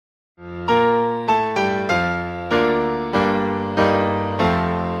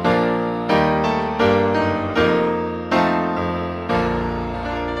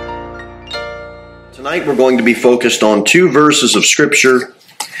Tonight we're going to be focused on two verses of Scripture,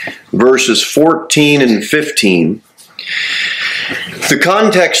 verses 14 and 15. The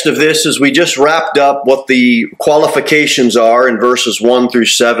context of this is we just wrapped up what the qualifications are in verses 1 through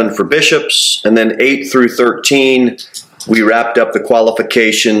 7 for bishops, and then 8 through 13 we wrapped up the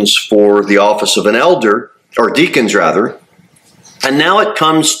qualifications for the office of an elder, or deacons rather. And now it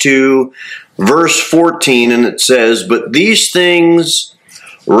comes to verse 14, and it says, "But these things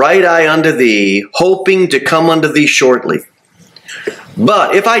write I unto thee, hoping to come unto thee shortly.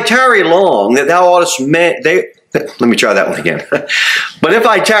 But if I tarry long, that thou oughtest let me try that one again. But if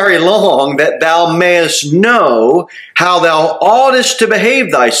I tarry long, that thou mayest know how thou oughtest to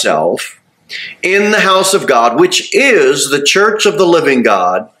behave thyself in the house of God, which is the church of the living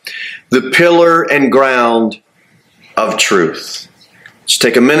God, the pillar and ground of truth." Let's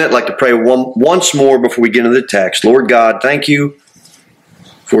take a minute. I'd like to pray once more before we get into the text. Lord God, thank you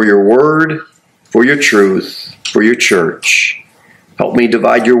for your word, for your truth, for your church. Help me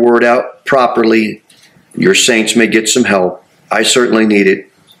divide your word out properly. Your saints may get some help. I certainly need it.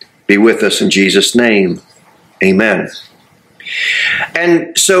 Be with us in Jesus' name. Amen. And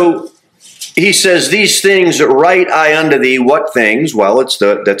so he says, "These things write I unto thee." What things? Well,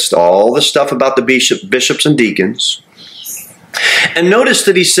 that's all the stuff about the bishops and deacons. And notice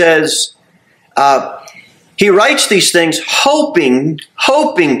that he says, he writes these things hoping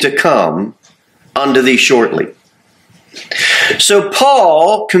to come unto thee shortly. So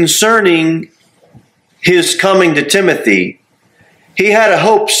Paul, concerning his coming to Timothy, he had a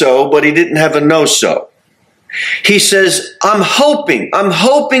hope so, but he didn't have a know so. He says, I'm hoping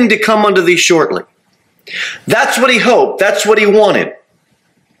to come unto thee shortly. That's what he hoped. That's what he wanted.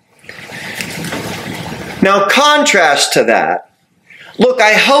 Now contrast to that. Look,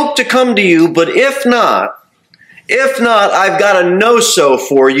 I hope to come to you, but if not, I've got a know-so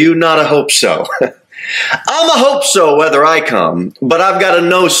for you, not a hope-so. I'm a hope-so whether I come, but I've got a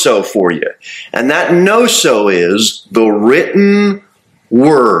know-so for you. And that know-so is the written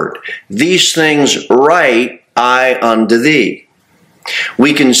word. These things write I unto thee.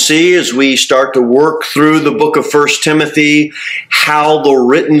 We can see as we start to work through the book of 1 Timothy how the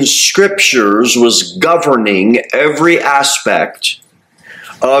written scriptures was governing every aspect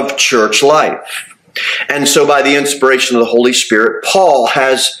of church life. And so by the inspiration of the Holy Spirit, Paul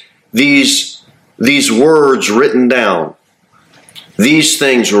has these words written down. These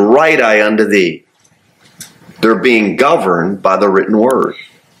things write I unto thee. They're being governed by the written word.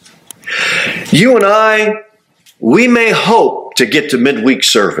 You and I, we may hope to get to midweek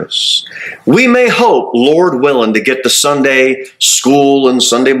service. We may hope, Lord willing, to get to Sunday school and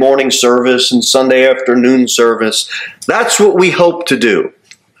Sunday morning service and Sunday afternoon service. That's what we hope to do.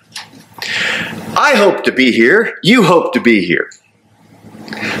 I hope to be here. You hope to be here.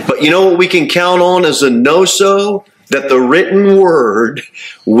 But you know what we can count on as a know-so? That the written word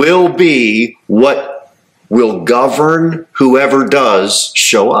will be what will govern whoever does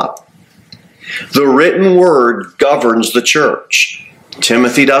show up. The written word governs the church.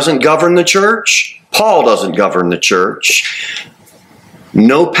 Timothy doesn't govern the church. Paul doesn't govern the church.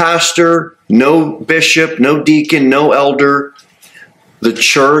 No pastor, no bishop, no deacon, no elder. The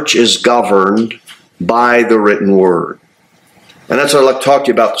church is governed by the written word. And that's what I'd like to talk to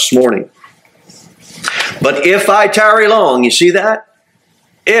you about this morning. But if I tarry long, you see that?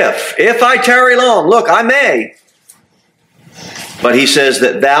 If I tarry long, look, I may. But he says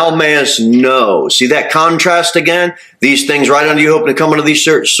that thou mayest know. See that contrast again? These things write unto you, hoping to come unto thee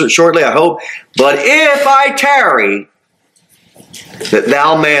shortly, I hope. But if I tarry, that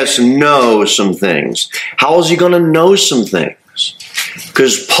thou mayest know some things. How is he going to know some things?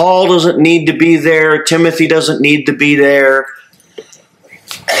 Because Paul doesn't need to be there. Timothy doesn't need to be there.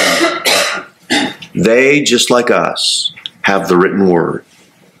 They, just like us, have the written word.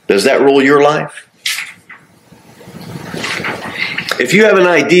 Does that rule your life? If you have an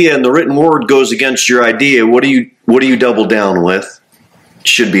idea and the written word goes against your idea, what do you double down with? It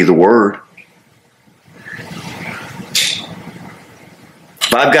should be the word.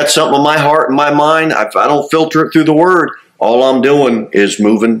 If I've got something in my heart and my mind, if I don't filter it through the word, all I'm doing is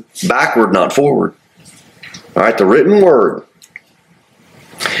moving backward, not forward. All right, the written word.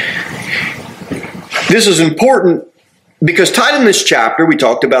 This is important because tied in this chapter, we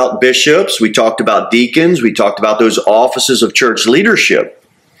talked about bishops, we talked about deacons, we talked about those offices of church leadership.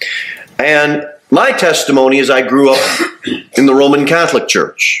 And my testimony is I grew up in the Roman Catholic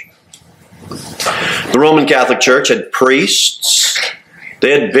Church. The Roman Catholic Church had priests,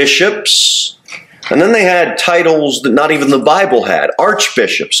 they had bishops, and then they had titles that not even the Bible had.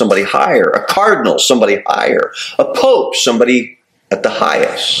 Archbishop, somebody higher. A cardinal, somebody higher. A pope, somebody at the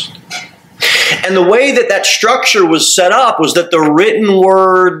highest. And the way that that structure was set up was that the written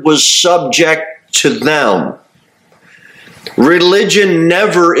word was subject to them. Religion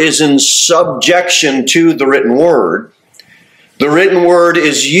never is in subjection to the written word. The written word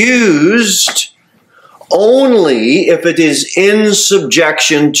is used only if it is in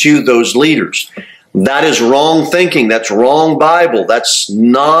subjection to those leaders. That is wrong thinking. That's wrong Bible. That's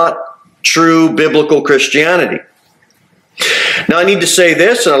not true biblical Christianity. Now, I need to say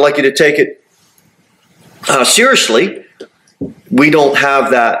this, and I'd like you to take it seriously. We don't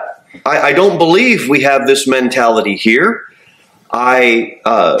have that. I don't believe we have this mentality here. I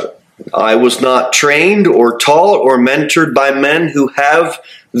was not trained or taught or mentored by men who have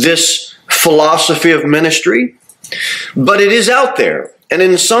this philosophy of ministry, but it is out there. And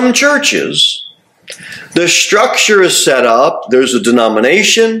in some churches, the structure is set up. There's a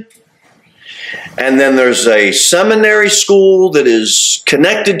denomination, and then there's a seminary school that is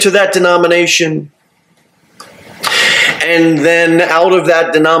connected to that denomination. And then out of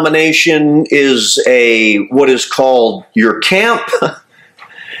that denomination is what is called your camp.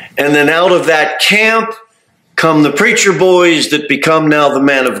 And then out of that camp come the preacher boys that become now the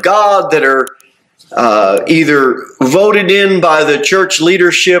man of God, that are either voted in by the church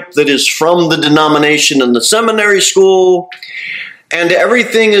leadership that is from the denomination and the seminary school. And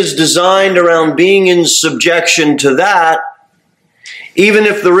everything is designed around being in subjection to that, even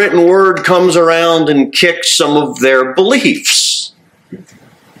if the written word comes around and kicks some of their beliefs.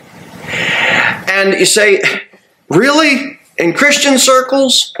 And you say, really? In Christian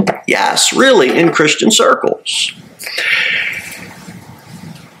circles? Yes, really, in Christian circles.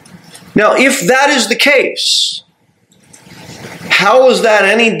 Now, if that is the case, how is that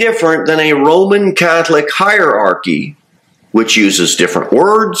any different than a Roman Catholic hierarchy, which uses different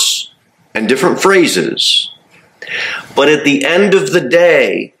words and different phrases? But at the end of the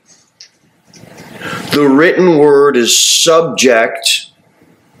day, the written word is subject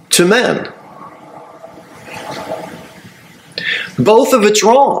to men. Both of it's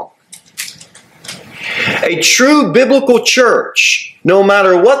wrong. A true biblical church, no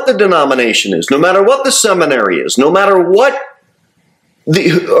matter what the denomination is, no matter what the seminary is, no matter what who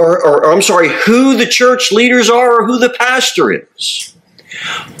the church leaders are or who the pastor is,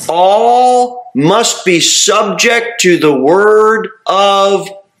 all must be subject to the Word of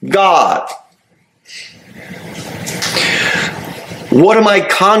God. What am I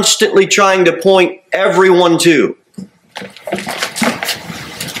constantly trying to point everyone to?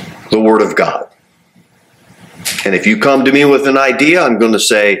 The Word of God. And if you come to me with an idea, I'm going to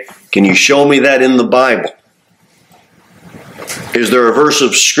say, can you show me that in the Bible? Is there a verse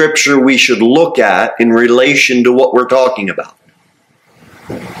of Scripture we should look at in relation to what we're talking about?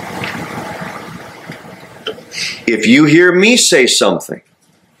 If you hear me say something,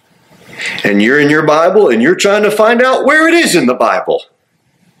 and you're in your Bible, and you're trying to find out where it is in the Bible,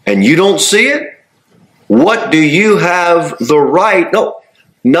 and you don't see it, what do you have the right, no,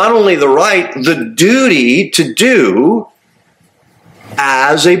 not only the right, the duty to do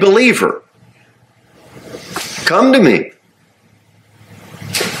as a believer? Come to me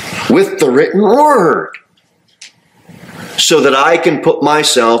with the written word so that I can put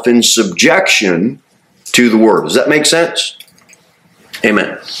myself in subjection to the word. Does that make sense?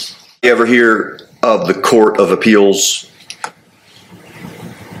 Amen. You ever hear of the Court of Appeals?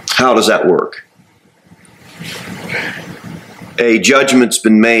 How does that work? A judgment's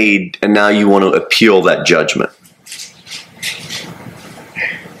been made, and now you want to appeal that judgment.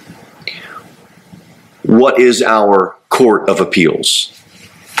 What is our Court of Appeals?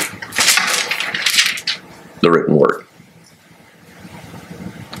 The written word.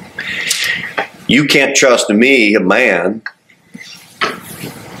 You can't trust me, a man.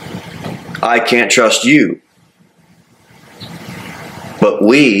 I can't trust you. But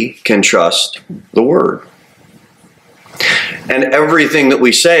we can trust the Word. And everything that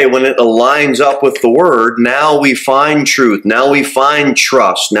we say, when it aligns up with the Word, now we find truth. Now we find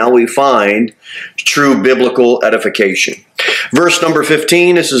trust. Now we find true biblical edification. Verse number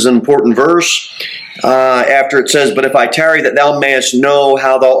 15, this is an important verse. After it says, but if I tarry, that thou mayest know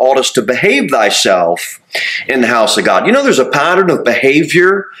how thou oughtest to behave thyself in the house of God. You know, there's a pattern of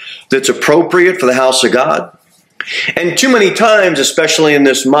behavior that's appropriate for the house of God. And too many times, especially in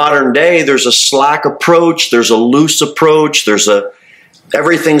this modern day, there's a slack approach, there's a loose approach,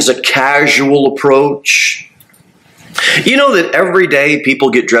 everything's a casual approach. You know that every day people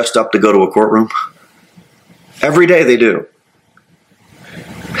get dressed up to go to a courtroom? Every day they do.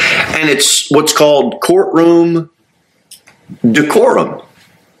 And it's what's called courtroom decorum.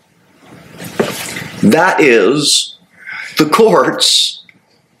 That is the court's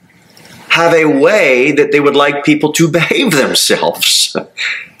have a way that they would like people to behave themselves.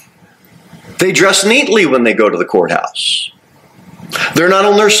 They dress neatly when they go to the courthouse. They're not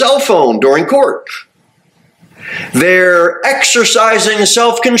on their cell phone during court. They're exercising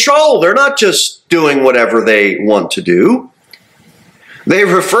self-control. They're not just doing whatever they want to do. They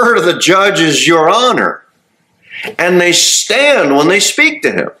refer to the judge as Your Honor, and they stand when they speak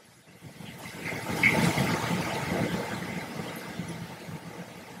to him.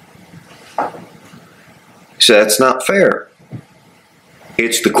 So that's not fair.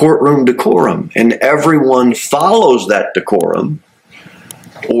 It's the courtroom decorum, and everyone follows that decorum,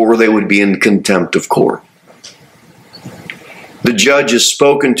 or they would be in contempt of court. The judge is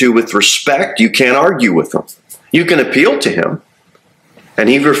spoken to with respect. You can't argue with him. You can appeal to him, and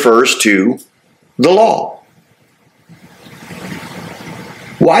he refers to the law.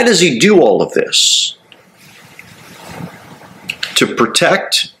 Why does he do all of this? To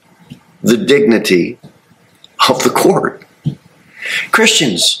protect the dignity of the court.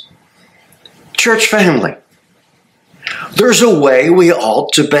 Christians, church family, there's a way we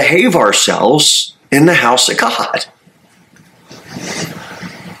ought to behave ourselves in the house of God.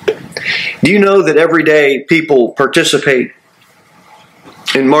 Do you know that every day people participate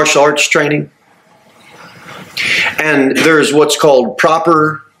in martial arts training? And there's what's called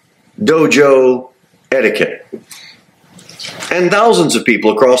proper dojo etiquette. And thousands of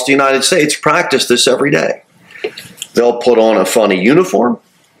people across the United States practice this every day. They'll put on a funny uniform.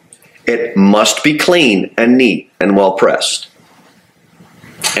 It must be clean and neat and well pressed.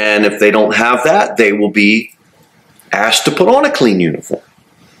 And if they don't have that, they will be asked to put on a clean uniform.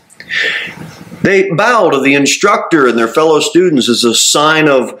 They bow to the instructor and their fellow students as a sign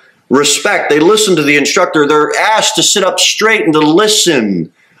of respect. They listen to the instructor. They're asked to sit up straight and to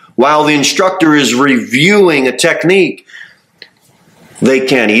listen while the instructor is reviewing a technique. They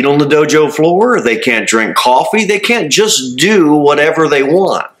can't eat on the dojo floor. They can't drink coffee. They can't just do whatever they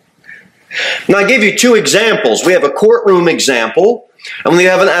want. Now, I gave you two examples. We have a courtroom example, and we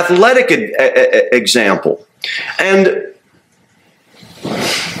have an athletic example. And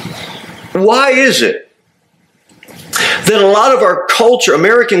why is it that a lot of our culture,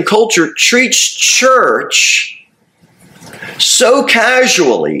 American culture, treats church so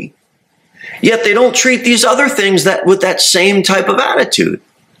casually, yet they don't treat these other things with that same type of attitude?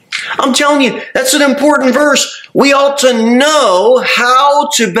 I'm telling you, that's an important verse. We ought to know how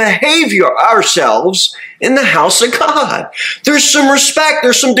to behave ourselves in the house of God. There's some respect,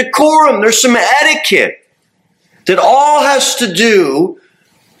 there's some decorum, there's some etiquette that all has to do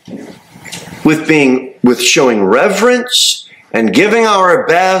with showing reverence and giving our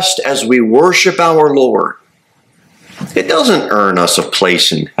best as we worship our Lord. It doesn't earn us a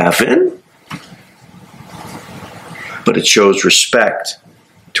place in heaven, but it shows respect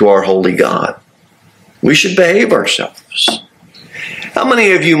to our holy God. We should behave ourselves. How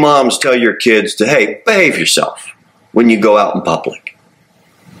many of you moms tell your kids to, hey, behave yourself when you go out in public?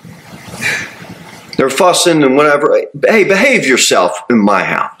 They're fussing and whatever. Hey, behave yourself in my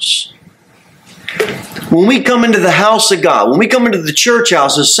house. When we come into the house of God, when we come into the church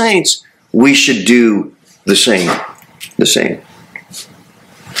house as saints, we should do the same. The same.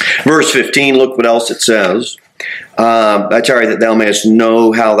 Verse 15, look what else it says. I tarry that thou mayest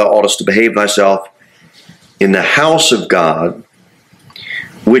know how thou oughtest to behave thyself in the house of God,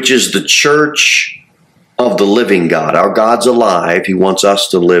 which is the church of the living God. Our God's alive. He wants us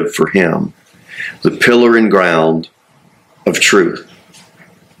to live for Him. The pillar and ground of truth.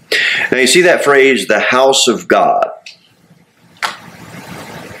 Now you see that phrase, the house of God.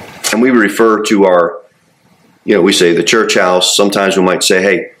 And we refer to our, we say the church house. Sometimes we might say,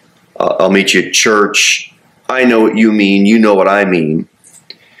 hey, I'll meet you at church. I know what you mean. You know what I mean.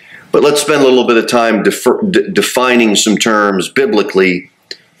 But let's spend a little bit of time defining some terms biblically.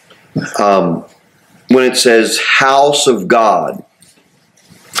 When it says house of God.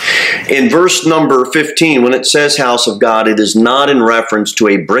 In verse number 15, when it says house of God, it is not in reference to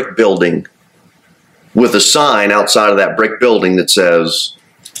a brick building with a sign outside of that brick building that says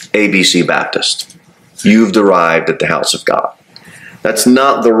ABC Baptist. You've arrived at the house of God. That's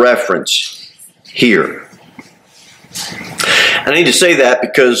not the reference here. I need to say that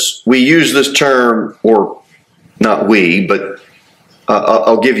because we use this term, or not we, but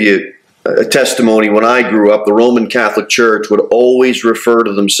I'll give you a testimony. When I grew up, the Roman Catholic Church would always refer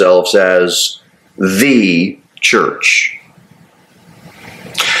to themselves as the church.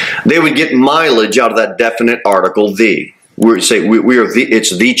 They would get mileage out of that definite article, the.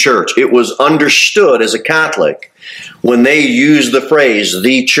 It's the church. It was understood as a Catholic when they used the phrase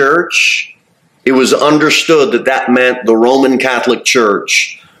the church. It was understood that meant the Roman Catholic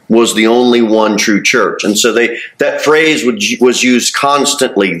Church was the only one true church. And so that phrase was used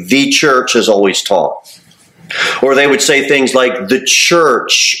constantly. The church has always taught. Or they would say things like, the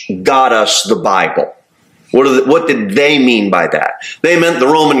church got us the Bible. What did they mean by that? They meant the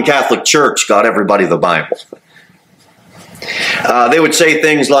Roman Catholic Church got everybody the Bible. They would say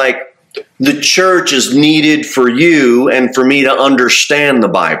things like, the church is needed for you and for me to understand the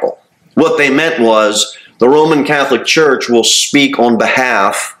Bible. What they meant was, the Roman Catholic Church will speak on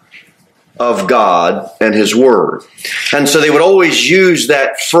behalf of God and His Word. And so they would always use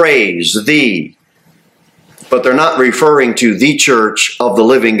that phrase, the, but they're not referring to the church of the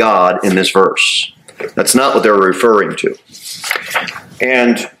living God in this verse. That's not what they're referring to.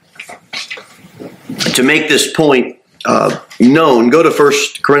 And to make this point known, go to 1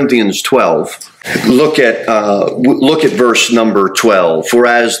 Corinthians 12. Look at verse number 12. For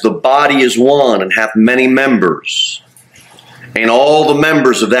as the body is one and hath many members, and all the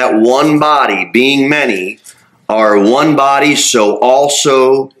members of that one body, being many, are one body, so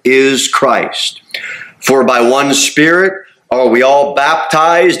also is Christ. For by one Spirit are we all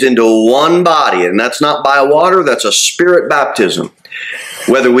baptized into one body. And that's not by water, that's a Spirit baptism.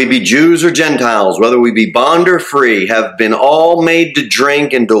 Whether we be Jews or Gentiles, whether we be bond or free, have been all made to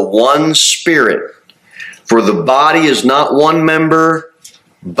drink into one Spirit. For the body is not one member,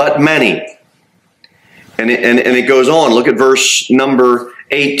 but many. And it goes on. Look at verse number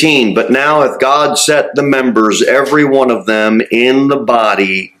 18. But now hath God set the members, every one of them, in the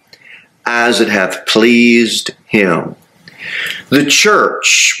body, as it hath pleased Him. The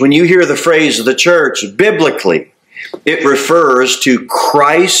church, when you hear the phrase the church, biblically, it refers to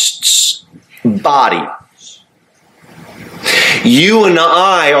Christ's body. You and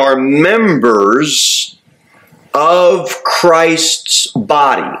I are members of Christ's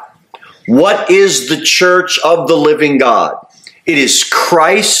body. What is the church of the living God? It is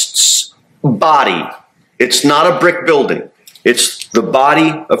Christ's body. It's not a brick building. It's the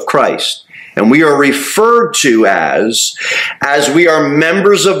body of Christ. And we are referred to as we are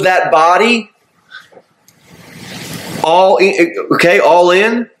members of that body, all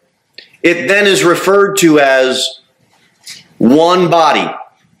in, it then is referred to as one body.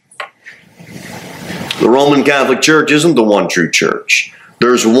 The Roman Catholic Church isn't the one true church.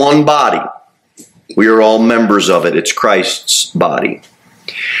 There's one body. We are all members of it. It's Christ's body.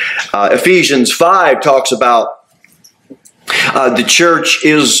 Ephesians 5 talks about the church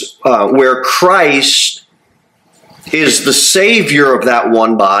is where Christ is the Savior of that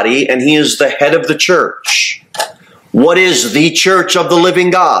one body, and He is the head of the church. What is the church of the living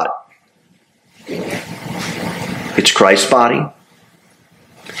God? It's Christ's body,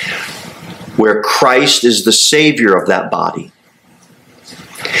 where Christ is the Savior of that body.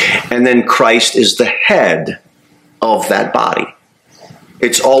 And then Christ is the head of that body.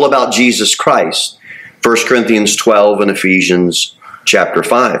 It's all about Jesus Christ. 1 Corinthians 12 and Ephesians chapter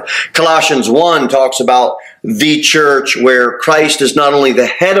 5. Colossians 1 talks about the church where Christ is not only the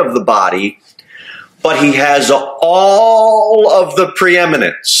head of the body, but He has all of the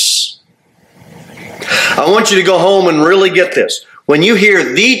preeminence. I want you to go home and really get this. When you hear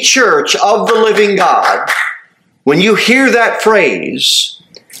the church of the living God, when you hear that phrase,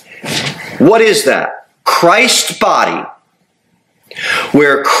 what is that? Christ's body,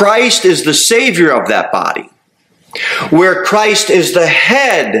 where Christ is the Savior of that body, where Christ is the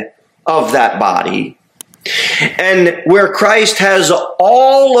head of that body, and where Christ has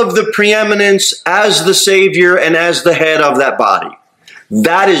all of the preeminence as the Savior and as the head of that body.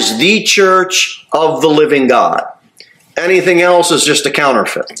 That is the church of the living God. Anything else is just a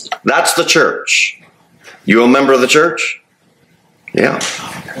counterfeit. That's the church. You a member of the church? Yeah.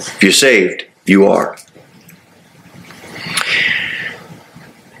 If you're saved, you are.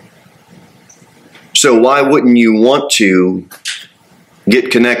 So why wouldn't you want to get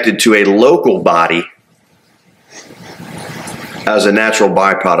connected to a local body as a natural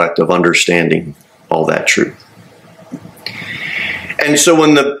byproduct of understanding all that truth? And so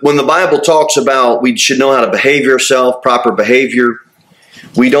when the Bible talks about we should know how to behave yourself, proper behavior,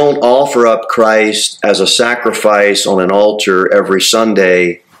 we don't offer up Christ as a sacrifice on an altar every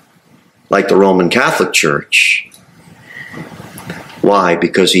Sunday like the Roman Catholic Church. Why?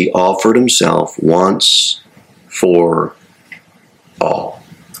 Because He offered Himself once for all.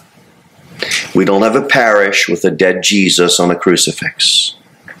 We don't have a parish with a dead Jesus on a crucifix.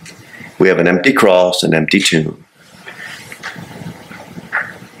 We have an empty cross, an empty tomb.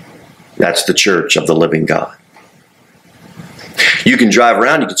 That's the church of the living God. You can drive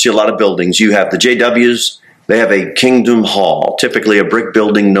around, you can see a lot of buildings. You have the JWs, they have a Kingdom Hall, typically a brick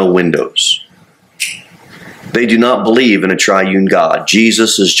building, no windows. They do not believe in a triune God.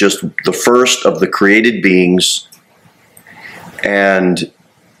 Jesus is just the first of the created beings, and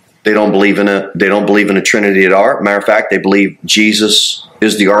they don't believe in a Trinity at all. Matter of fact, they believe Jesus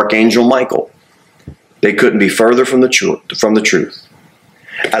is the Archangel Michael. They couldn't be further from the truth.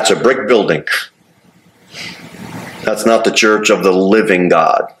 That's a brick building. That's not the church of the living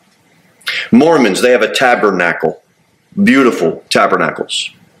God. Mormons, they have a tabernacle. Beautiful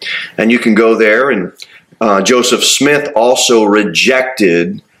tabernacles. And you can go there, and Joseph Smith also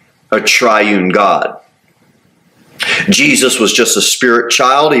rejected a triune God. Jesus was just a spirit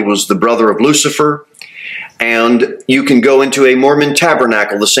child. He was the brother of Lucifer. And you can go into a Mormon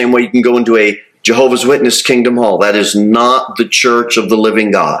tabernacle the same way you can go into a Jehovah's Witness Kingdom Hall. That is not the church of the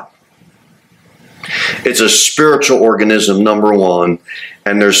living God. It's a spiritual organism, number one,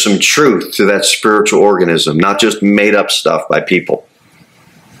 and there's some truth to that spiritual organism, not just made up stuff by people.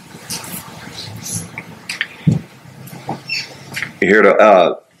 You hear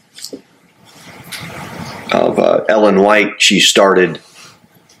of Ellen White. She started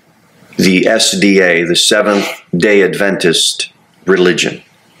the SDA, the Seventh-day Adventist religion.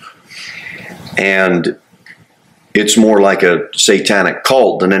 And it's more like a satanic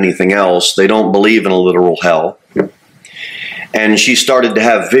cult than anything else. They don't believe in a literal hell. And she started to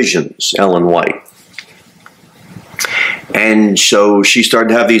have visions, Ellen White. And so she started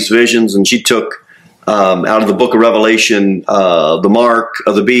to have these visions, and she took out of the book of Revelation the mark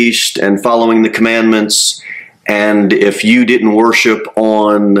of the beast and following the commandments. And if you didn't worship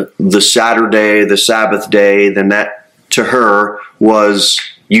on the Saturday, the Sabbath day, then that to her was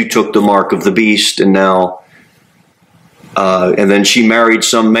you took the mark of the beast. And now and then she married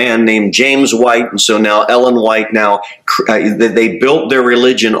some man named James White, and so now Ellen White, they built their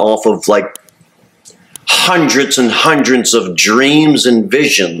religion off of like hundreds and hundreds of dreams and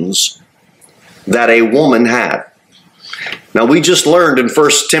visions that a woman had. Now we just learned in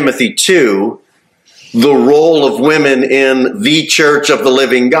 1 Timothy 2 the role of women in the church of the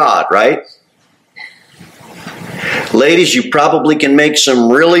living God, right? Ladies, you probably can make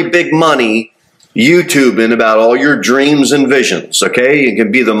some really big money YouTubing about all your dreams and visions, okay? You can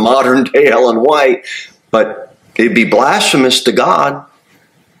be the modern day Ellen White, but it'd be blasphemous to God,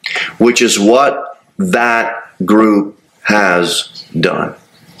 which is what that group has done.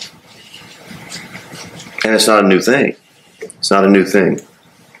 And it's not a new thing. It's not a new thing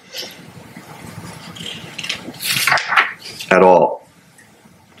at all.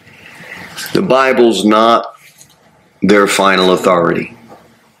 The Bible's not their final authority.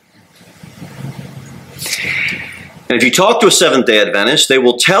 And if you talk to a Seventh-day Adventist, they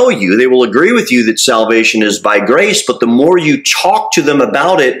will tell you, they will agree with you that salvation is by grace, but the more you talk to them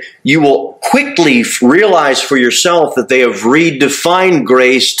about it, you will quickly realize for yourself that they have redefined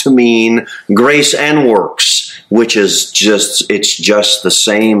grace to mean grace and works, which is it's just the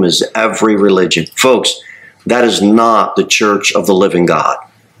same as every religion. Folks, that is not the church of the living God.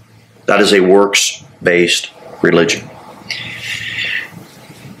 That is a works-based religion.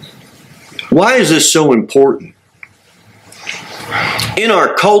 Why is this so important? In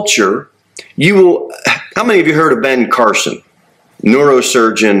our culture, how many of you heard of Ben Carson?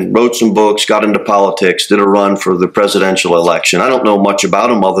 Neurosurgeon, wrote some books, got into politics, did a run for the presidential election. I don't know much about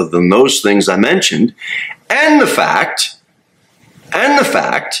him other than those things I mentioned. And the fact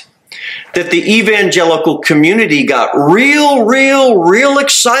that the evangelical community got real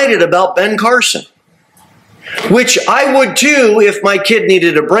excited about Ben Carson. Which I would too if my kid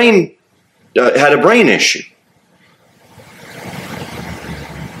needed had a brain issue.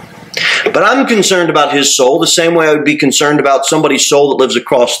 But I'm concerned about his soul the same way I would be concerned about somebody's soul that lives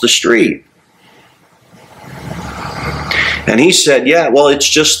across the street. And he said, yeah, well, it's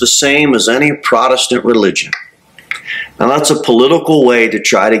just the same as any Protestant religion. Now, that's a political way to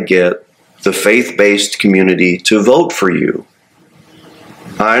try to get the faith-based community to vote for you.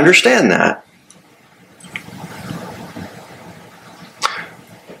 I understand that.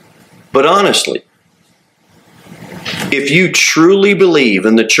 But honestly, if you truly believe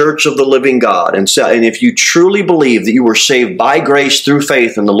in the church of the living God, and if you truly believe that you were saved by grace through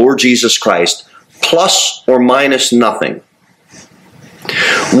faith in the Lord Jesus Christ, plus or minus nothing,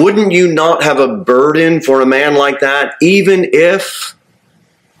 wouldn't you not have a burden for a man like that, even if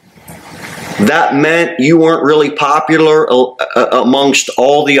that meant you weren't really popular amongst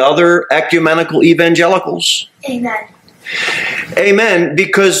all the other ecumenical evangelicals? Amen. Amen,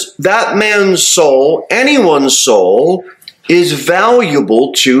 because that man's soul, anyone's soul, is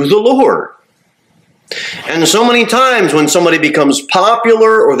valuable to the Lord. And so many times when somebody becomes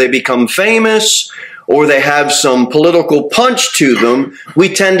popular or they become famous or they have some political punch to them, we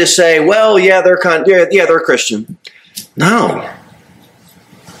tend to say, well, yeah, they're Christian. No.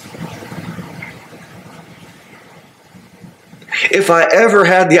 If I ever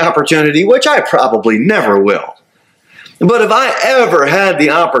had the opportunity, which I probably never will, but if I ever had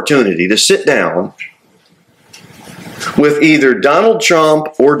the opportunity to sit down with either Donald Trump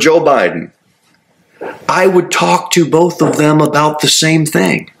or Joe Biden, I would talk to both of them about the same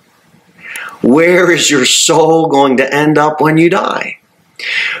thing. Where is your soul going to end up when you die?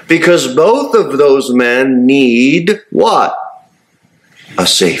 Because both of those men need what? A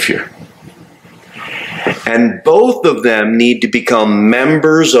Savior. And both of them need to become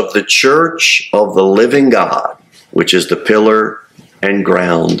members of the church of the living God, which is the pillar and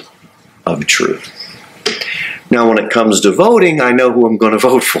ground of truth. Now, when it comes to voting, I know who I'm going to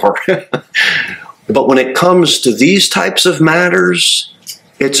vote for. But when it comes to these types of matters,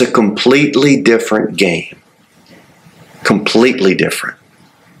 it's a completely different game. Completely different.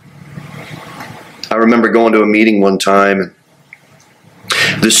 I remember going to a meeting one time, and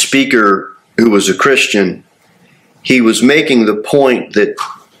the speaker, who was a Christian, he was making the point that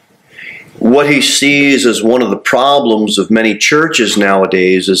what he sees as one of the problems of many churches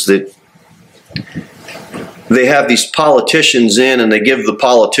nowadays is that they have these politicians in and they give the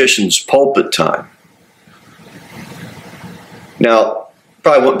politicians pulpit time. Now,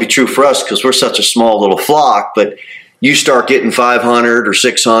 probably wouldn't be true for us because we're such a small little flock, but you start getting 500 or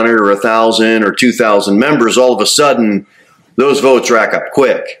 600 or 1,000 or 2,000 members, all of a sudden those votes rack up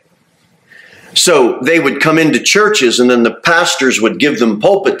quick. So they would come into churches and then the pastors would give them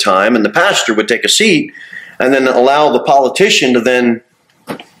pulpit time and the pastor would take a seat and then allow the politician to then,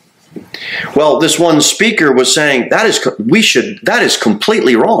 well, this one speaker was saying, that is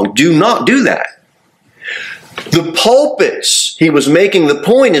completely wrong. Do not do that. The pulpits, he was making the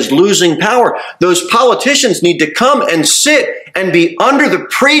point, is losing power. Those politicians need to come and sit and be under the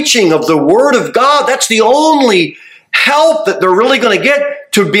preaching of the Word of God. That's the only help that they're really going to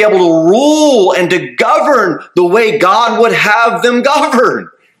get to be able to rule and to govern the way God would have them govern,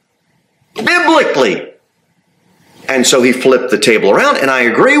 biblically. And so he flipped the table around, and I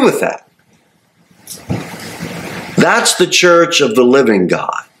agree with that. That's the church of the living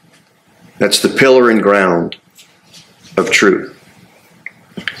God. That's the pillar and ground of truth.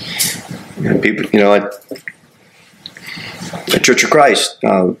 And people, at Church of Christ,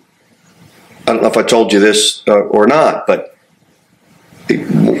 I don't know if I told you this or not, but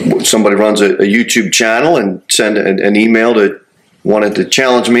somebody runs a YouTube channel and sent an email wanted to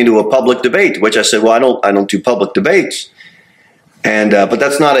challenge me to a public debate, to which I said, well, I don't do public debates. And but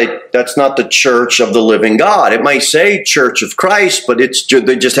that's not the church of the living God. It might say Church of Christ, but they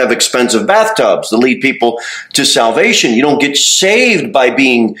just have expensive bathtubs that lead people to salvation. You don't get saved by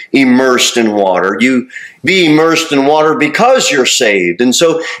being immersed in water. You be immersed in water because you're saved. And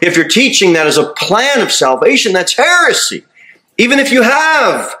so if you're teaching that as a plan of salvation, that's heresy. Even if you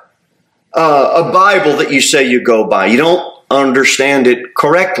have a Bible that you say you go by, you don't understand it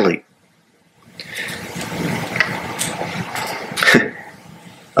correctly.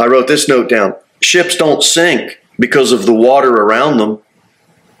 I wrote this note down. Ships don't sink because of the water around them.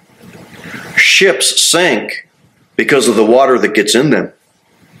 Ships sink because of the water that gets in them.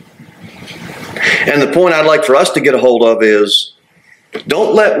 And the point I'd like for us to get a hold of is,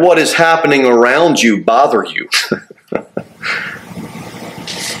 don't let what is happening around you bother you.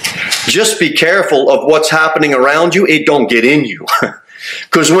 Just be careful of what's happening around you. It don't get in you.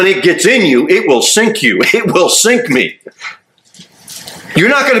 Because when it gets in you, it will sink you. It will sink me. You're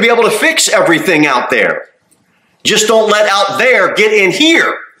not going to be able to fix everything out there. Just don't let out there get in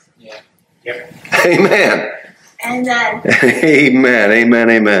here. Yeah. Yep. Amen. Amen. Amen. Amen.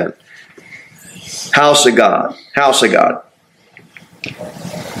 Amen. House of God. House of God.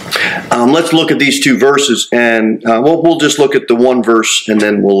 Let's look at these two verses, and we'll just look at the one verse, and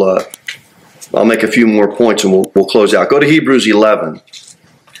then I'll make a few more points, and we'll close out. Go to Hebrews 11,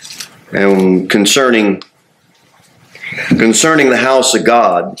 and concerning the house of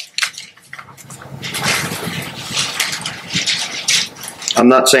God. I'm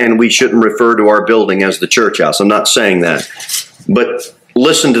not saying we shouldn't refer to our building as the church house. I'm not saying that. But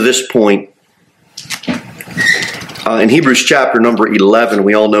listen to this point. In Hebrews chapter number 11,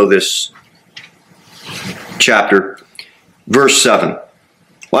 we all know this chapter, verse 7.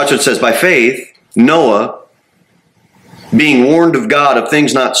 Watch what it says. By faith, Noah, being warned of God of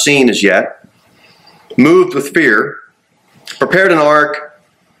things not seen as yet, moved with fear, prepared an ark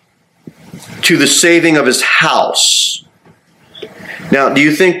to the saving of his house. Now, do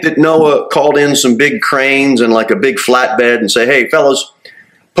you think that Noah called in some big cranes and like a big flatbed and say, hey, fellas,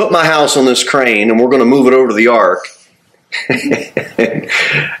 put my house on this crane and we're going to move it over to the ark.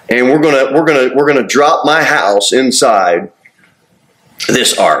 And we're gonna drop my house inside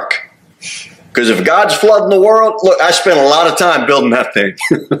this ark. Because if God's flooding the world, look, I spent a lot of time building that thing.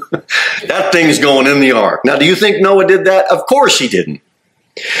 That thing's going in the ark. Now, do you think Noah did that? Of course he didn't.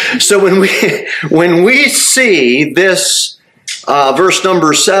 So when we see this, verse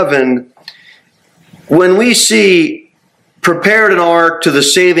number 7, when we see prepared an ark to the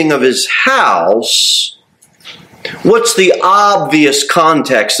saving of his house, what's the obvious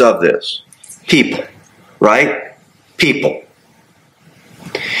context of this? People, right? People.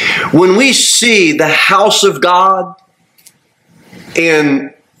 When we see the house of God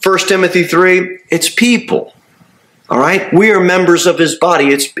in 1 Timothy 3, it's people. All right? We are members of his body.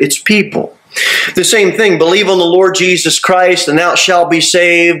 It's people. The same thing, believe on the Lord Jesus Christ and thou shalt be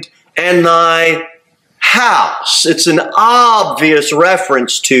saved and thy house. It's an obvious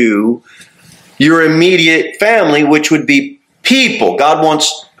reference to your immediate family, which would be people. God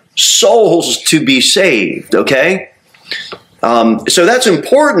wants souls to be saved, okay? So that's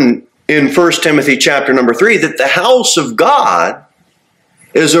important in 1 Timothy chapter number 3, that the house of God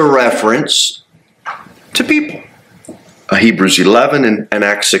is a reference to people. Hebrews 11 and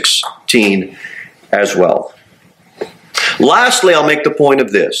Acts 16 as well. Lastly, I'll make the point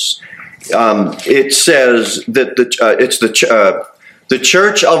of this. It says that it's the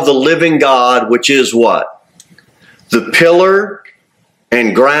church of the living God, which is what? The pillar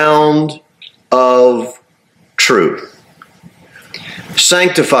and ground of truth.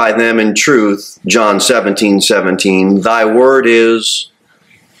 Sanctify them in truth, John 17:17. Thy word is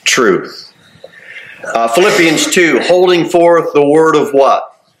truth. Philippians 2, holding forth the word of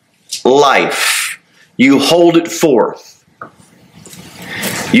what? Life. You hold it forth.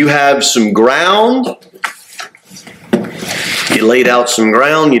 You have some ground. You laid out some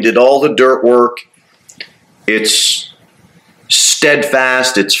ground. You did all the dirt work. It's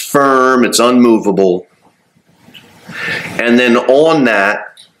steadfast. It's firm. It's unmovable. And then on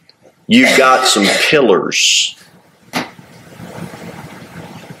that, you've got some pillars.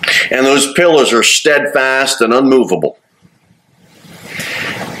 And those pillars are steadfast and unmovable.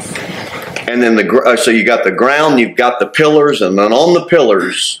 And then so you got the ground, you've got the pillars, and then on the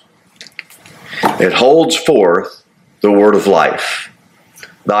pillars, it holds forth the word of life.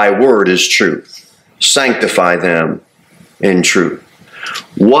 Thy word is truth. Sanctify them in truth.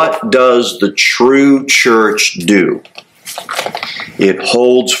 What does the true church do? It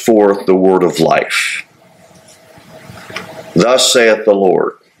holds forth the word of life. Thus saith the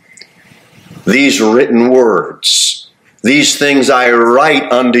Lord, these written words, these things I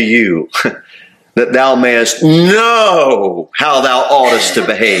write unto you, that thou mayest know how thou oughtest to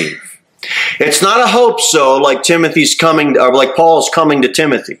behave. It's not a hope so like Timothy's coming, or like Paul's coming to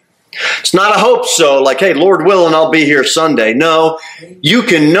Timothy. It's not a hope so like, hey, Lord willing, I'll be here Sunday. No, you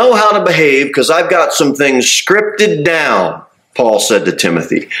can know how to behave because I've got some things scripted down, Paul said to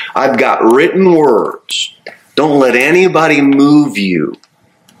Timothy. I've got written words. Don't let anybody move you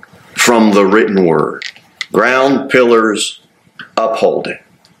from the written word. Ground, pillars, uphold it.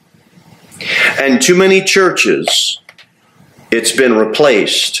 And too many churches, it's been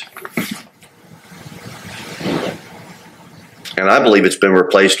replaced. And I believe it's been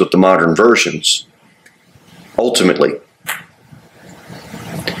replaced with the modern versions, ultimately.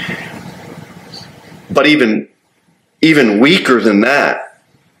 But even weaker than that,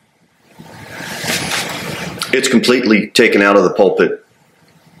 it's completely taken out of the pulpit.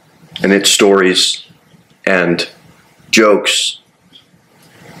 And it's stories and jokes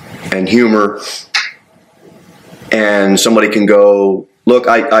and humor. And somebody can go, look,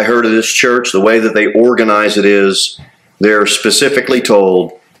 I heard of this church, the way that they organize it is, they're specifically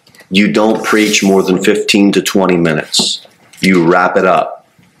told, you don't preach more than 15 to 20 minutes. You wrap it up.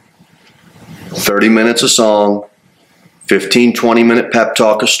 30 minutes a song, 15, 20-minute pep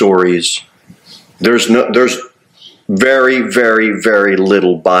talk of stories. There's very, very, very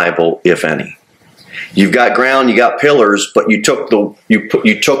little Bible, if any. You've got ground, you got pillars, but you took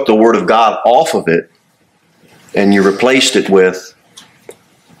the Word of God off of it, and you replaced it with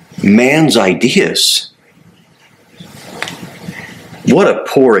man's ideas. What a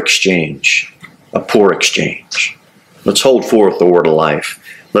poor exchange. A poor exchange. Let's hold forth the word of life.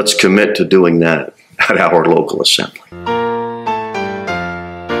 Let's commit to doing that at our local assembly.